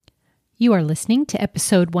You are listening to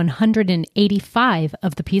episode 185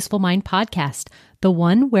 of the Peaceful Mind podcast, the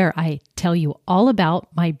one where I tell you all about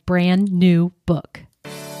my brand new book.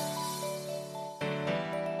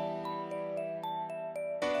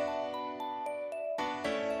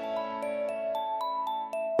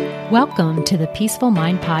 Welcome to the Peaceful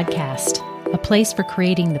Mind podcast, a place for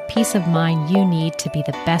creating the peace of mind you need to be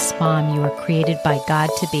the best mom you are created by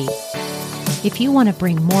God to be. If you want to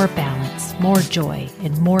bring more balance, more joy,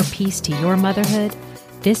 and more peace to your motherhood,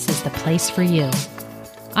 this is the place for you.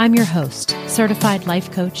 I'm your host, certified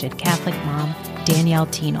life coach and Catholic mom, Danielle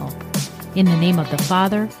Tino. In the name of the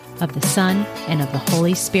Father, of the Son, and of the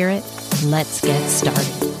Holy Spirit, let's get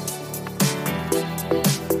started.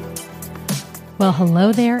 Well,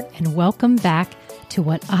 hello there, and welcome back to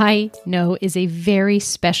what I know is a very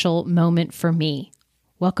special moment for me.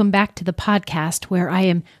 Welcome back to the podcast where I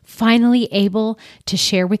am finally able to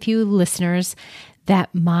share with you listeners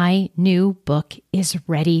that my new book is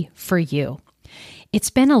ready for you.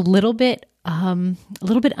 It's been a little bit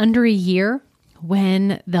under a year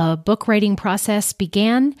when the book writing process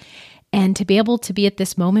began, and to be able to be at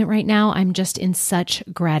this moment right now, I'm just in such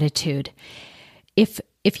gratitude. If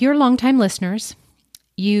you're longtime listeners,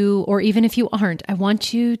 or even if you aren't, I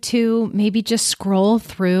want you to maybe just scroll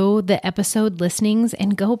through the episode listings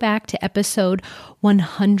and go back to episode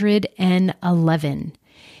 111.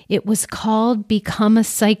 It was called Become a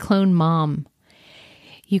Cyclone Mom.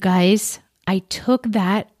 You guys, I took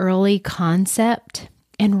that early concept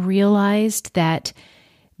and realized that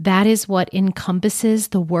that is what encompasses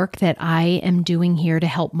the work that I am doing here to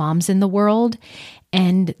help moms in the world.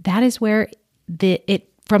 And that is where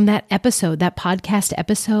from that episode, that podcast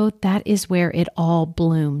episode, that is where it all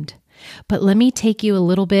bloomed. But let me take you a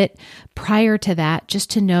little bit prior to that, just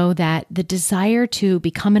to know that the desire to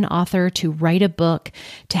become an author, to write a book,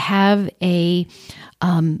 to have a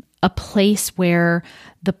place where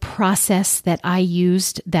the process that I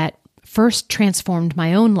used that first transformed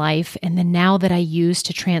my own life, and then now that I use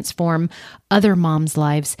to transform other moms'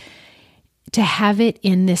 lives, to have it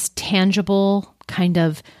in this tangible kind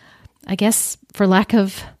of, I guess, for lack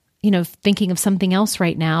of, thinking of something else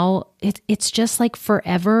right now, it's just like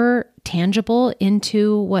forever tangible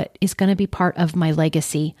into what is going to be part of my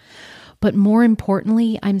legacy. But more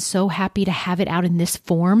importantly, I'm so happy to have it out in this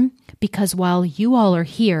form, because while you all are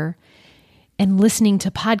here and listening to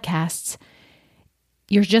podcasts,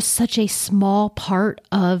 you're just such a small part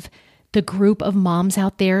of the group of moms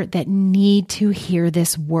out there that need to hear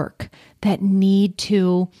this work, that need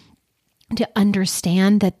to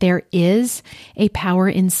understand that there is a power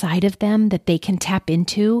inside of them that they can tap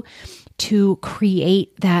into to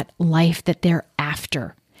create that life that they're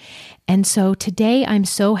after. And so today I'm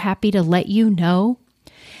so happy to let you know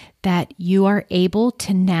that you are able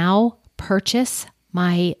to now purchase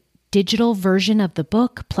my digital version of the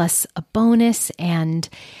book, plus a bonus and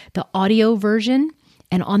the audio version.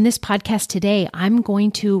 And on this podcast today, I'm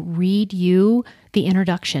going to read you the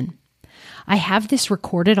introduction. I have this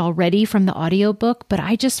recorded already from the audiobook, but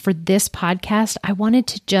for this podcast, I wanted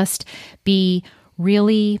to just be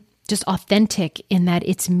really just authentic in that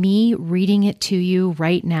it's me reading it to you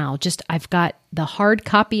right now. I've got the hard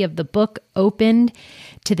copy of the book opened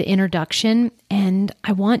to the introduction, and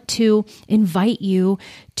I want to invite you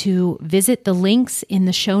to visit the links in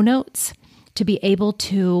the show notes to be able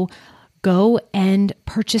to go and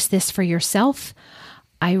purchase this for yourself.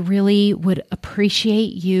 I really would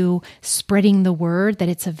appreciate you spreading the word that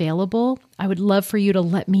it's available. I would love for you to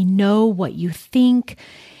let me know what you think.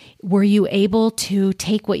 Were you able to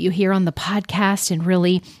take what you hear on the podcast and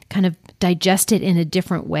really kind of digest it in a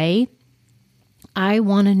different way? I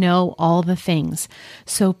want to know all the things.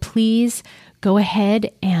 So please go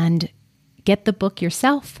ahead and get the book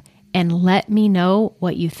yourself and let me know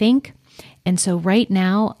what you think. And so right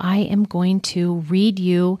now, I am going to read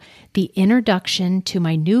you the introduction to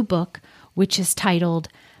my new book, which is titled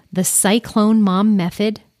The Cyclone Mom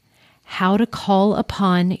Method: How to Call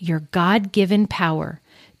Upon Your God-Given Power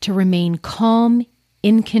to Remain Calm,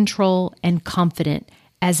 in Control, and Confident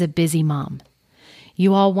as a Busy Mom.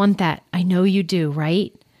 You all want that. I know you do,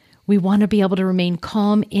 right? We want to be able to remain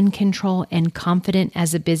calm, in control, and confident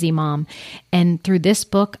as a busy mom. And through this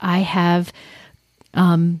book, I have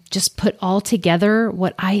just put all together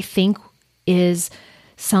what I think is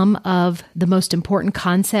some of the most important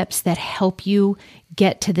concepts that help you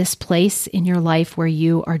get to this place in your life where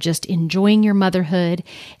you are just enjoying your motherhood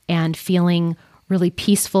and feeling really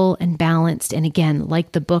peaceful and balanced. And again,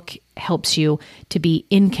 like the book helps you to be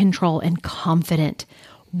in control and confident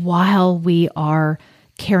while we are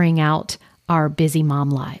carrying out our busy mom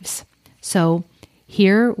lives. So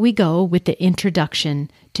Here we go with the introduction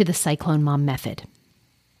to the Cyclone Mom method.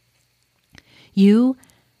 You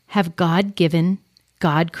have God-given,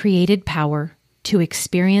 God-created power to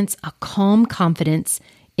experience a calm confidence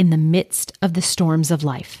in the midst of the storms of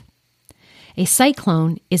life. A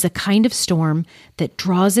cyclone is a kind of storm that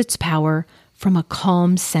draws its power from a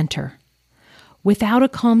calm center. Without a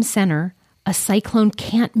calm center, a cyclone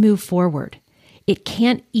can't move forward. It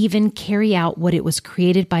can't even carry out what it was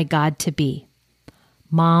created by God to be.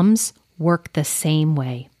 Moms work the same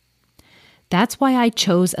way. That's why I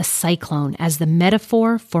chose a cyclone as the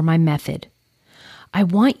metaphor for my method. I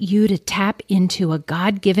want you to tap into a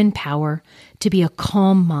God-given power to be a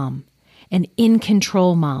calm mom, an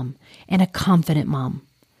in-control mom, and a confident mom.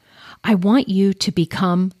 I want you to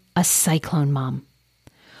become a cyclone mom.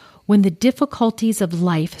 When the difficulties of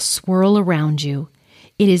life swirl around you,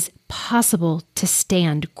 it is possible to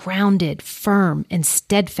stand grounded, firm, and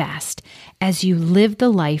steadfast as you live the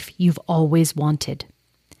life you've always wanted.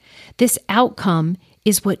 This outcome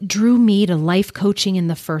is what drew me to life coaching in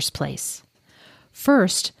the first place.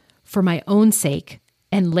 First, for my own sake,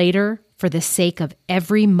 and later for the sake of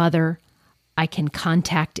every mother I can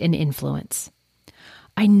contact and influence.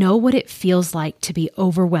 I know what it feels like to be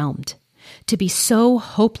overwhelmed, to be so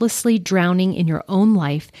hopelessly drowning in your own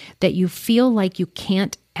life that you feel like you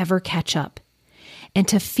can't ever catch up, and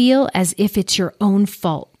to feel as if it's your own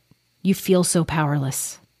fault. You feel so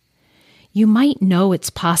powerless. You might know it's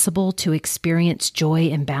possible to experience joy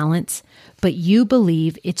and balance, but you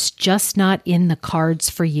believe it's just not in the cards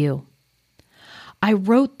for you. I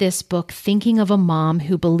wrote this book thinking of a mom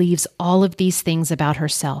who believes all of these things about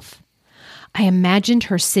herself. I imagined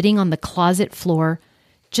her sitting on the closet floor,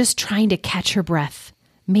 just trying to catch her breath,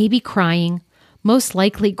 maybe crying, most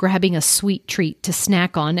likely grabbing a sweet treat to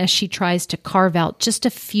snack on as she tries to carve out just a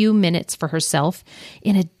few minutes for herself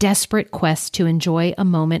in a desperate quest to enjoy a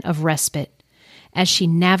moment of respite as she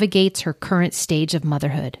navigates her current stage of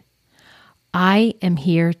motherhood. I am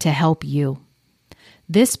here to help you.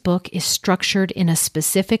 This book is structured in a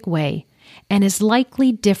specific way and is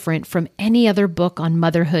likely different from any other book on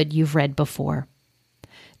motherhood you've read before.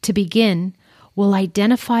 To begin, we'll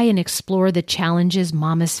identify and explore the challenges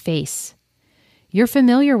mamas face. You're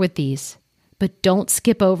familiar with these, but don't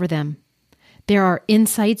skip over them. There are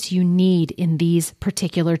insights you need in these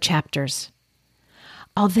particular chapters.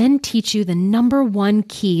 I'll then teach you the number one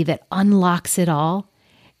key that unlocks it all,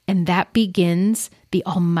 and that begins the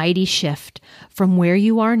almighty shift from where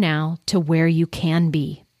you are now to where you can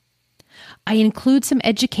be. I include some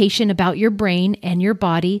education about your brain and your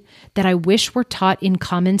body that I wish were taught in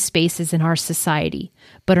common spaces in our society,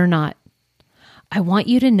 but are not. I want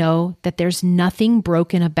you to know that there's nothing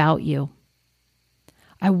broken about you.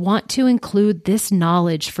 I want to include this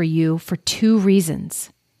knowledge for you for two reasons.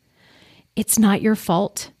 It's not your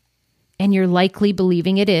fault, and you're likely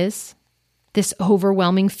believing it is. This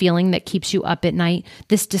overwhelming feeling that keeps you up at night,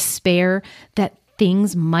 this despair that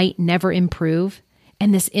things might never improve,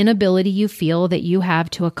 and this inability you feel that you have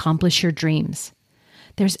to accomplish your dreams.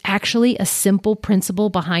 There's actually a simple principle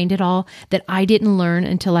behind it all that I didn't learn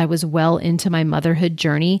until I was well into my motherhood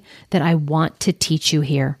journey that I want to teach you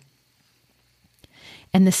here.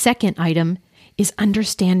 And the second item is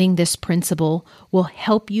understanding this principle will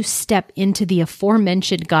help you step into the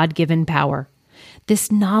aforementioned God-given power.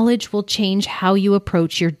 This knowledge will change how you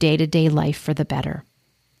approach your day-to-day life for the better.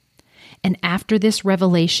 And after this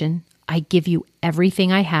revelation, I give you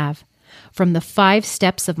everything I have, from the 5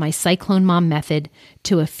 steps of my Cyclone Mom method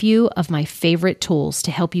to a few of my favorite tools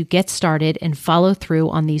to help you get started and follow through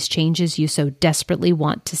on these changes you so desperately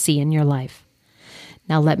want to see in your life.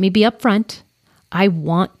 Now, let me be upfront. I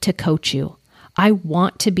want to coach you. I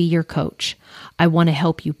want to be your coach. I want to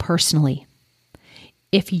help you personally.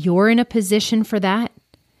 If you're in a position for that,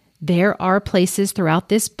 there are places throughout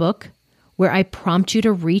this book where I prompt you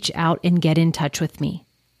to reach out and get in touch with me.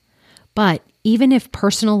 But even if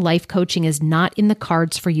personal life coaching is not in the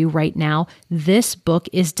cards for you right now, this book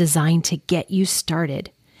is designed to get you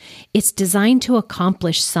started. It's designed to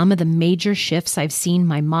accomplish some of the major shifts I've seen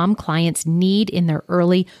my mom clients need in their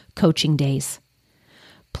early coaching days.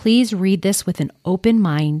 Please read this with an open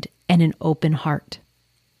mind and an open heart.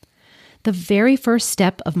 The very first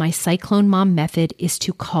step of my Cyclone Mom method is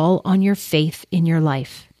to call on your faith in your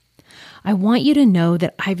life. I want you to know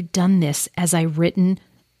that I've done this as I've written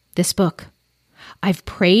this book. I've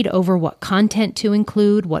prayed over what content to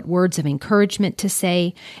include, what words of encouragement to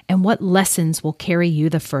say, and what lessons will carry you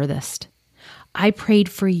the furthest. I prayed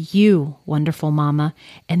for you, wonderful mama,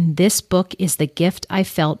 and this book is the gift I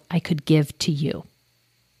felt I could give to you.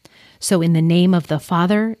 So in the name of the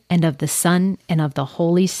Father, and of the Son, and of the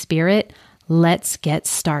Holy Spirit, let's get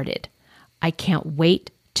started. I can't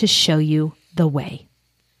wait to show you the way.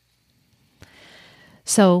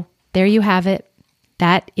 So there you have it.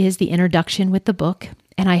 That is the introduction with the book.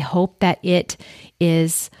 And I hope that it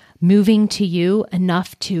is moving to you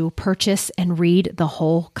enough to purchase and read the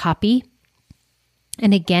whole copy.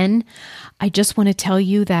 And again, I just want to tell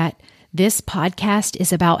you that this podcast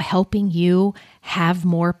is about helping you have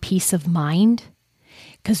more peace of mind.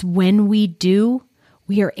 Because when we do,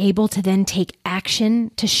 we are able to then take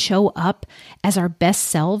action to show up as our best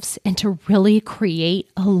selves and to really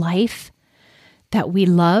create a life that we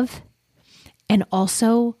love. And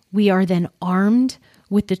also, we are then armed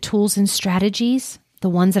with the tools and strategies, the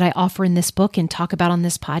ones that I offer in this book and talk about on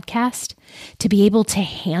this podcast, to be able to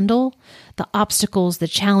handle the obstacles, the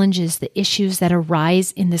challenges, the issues that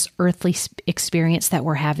arise in this earthly experience that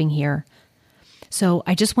we're having here. So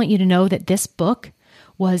I just want you to know that this book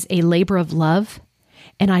was a labor of love,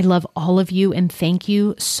 and I love all of you and thank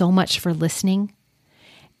you so much for listening.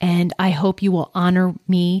 And I hope you will honor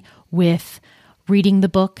me with reading the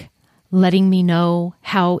book, letting me know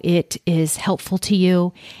how it is helpful to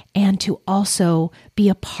you, and to also be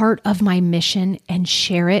a part of my mission and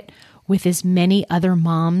share it with as many other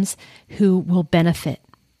moms who will benefit.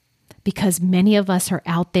 Because many of us are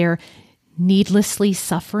out there needlessly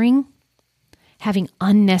suffering, having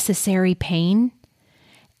unnecessary pain,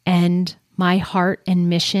 and my heart and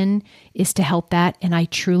mission is to help that. And I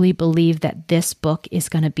truly believe that this book is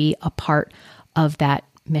going to be a part of that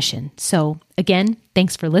mission. So again,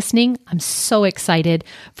 thanks for listening. I'm so excited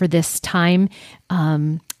for this time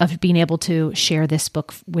of being able to share this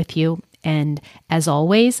book with you. And as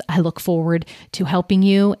always, I look forward to helping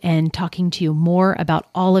you and talking to you more about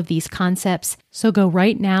all of these concepts. So go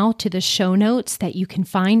right now to the show notes that you can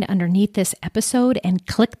find underneath this episode and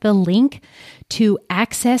click the link to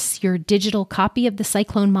access your digital copy of the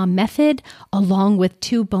Cyclone Mom Method, along with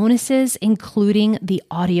 2 bonuses, including the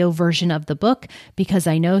audio version of the book, because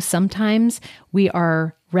I know sometimes we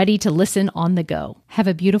are ready to listen on the go. Have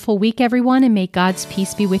a beautiful week, everyone, and may God's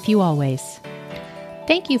peace be with you always.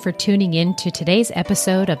 Thank you for tuning in to today's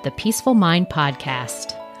episode of the Peaceful Mind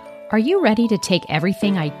Podcast. Are you ready to take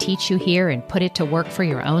everything I teach you here and put it to work for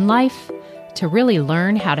your own life? To really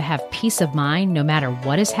learn how to have peace of mind no matter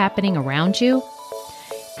what is happening around you?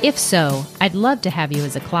 If so, I'd love to have you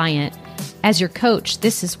as a client. As your coach,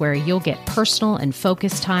 this is where you'll get personal and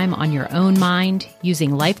focused time on your own mind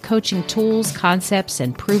using life coaching tools, concepts,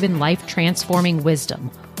 and proven life-transforming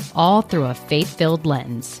wisdom, all through a faith-filled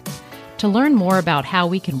lens. To learn more about how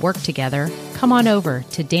we can work together, come on over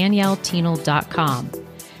to danielleteenel.com.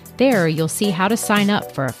 There, you'll see how to sign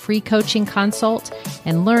up for a free coaching consult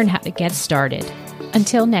and learn how to get started.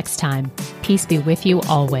 Until next time, peace be with you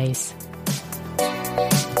always.